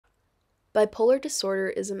Bipolar disorder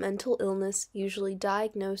is a mental illness usually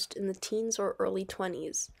diagnosed in the teens or early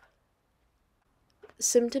 20s.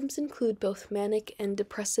 Symptoms include both manic and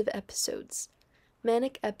depressive episodes.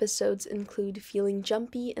 Manic episodes include feeling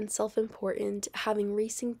jumpy and self-important, having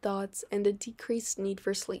racing thoughts, and a decreased need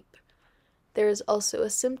for sleep. There is also a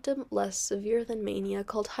symptom less severe than mania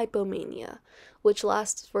called hypomania, which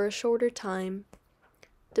lasts for a shorter time.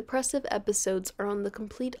 Depressive episodes are on the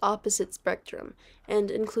complete opposite spectrum and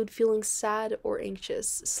include feeling sad or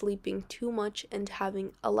anxious, sleeping too much, and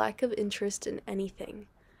having a lack of interest in anything.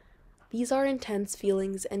 These are intense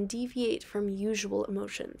feelings and deviate from usual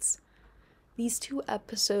emotions. These two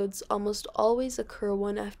episodes almost always occur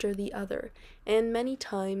one after the other, and many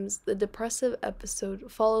times the depressive episode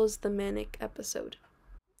follows the manic episode.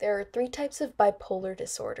 There are three types of bipolar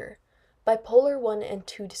disorder: bipolar 1 and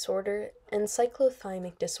 2 disorder, and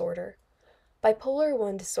cyclothymic disorder. Bipolar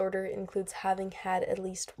 1 disorder includes having had at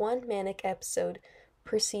least one manic episode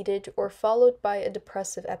preceded or followed by a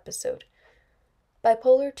depressive episode.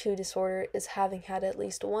 Bipolar 2 disorder is having had at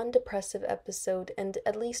least one depressive episode and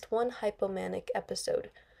at least one hypomanic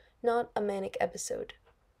episode, not a manic episode.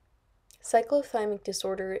 Cyclothymic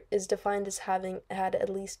disorder is defined as having had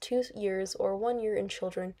at least 2 years or 1 year in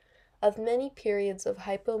children of many periods of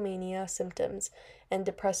hypomania symptoms and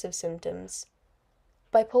depressive symptoms.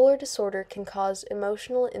 Bipolar disorder can cause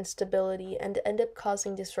emotional instability and end up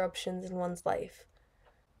causing disruptions in one's life.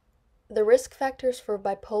 The risk factors for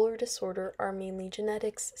bipolar disorder are mainly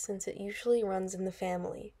genetics, since it usually runs in the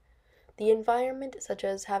family. The environment, such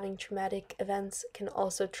as having traumatic events, can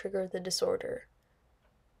also trigger the disorder.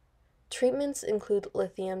 Treatments include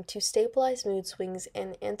lithium to stabilize mood swings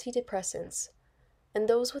and antidepressants, and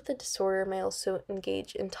those with the disorder may also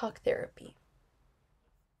engage in talk therapy.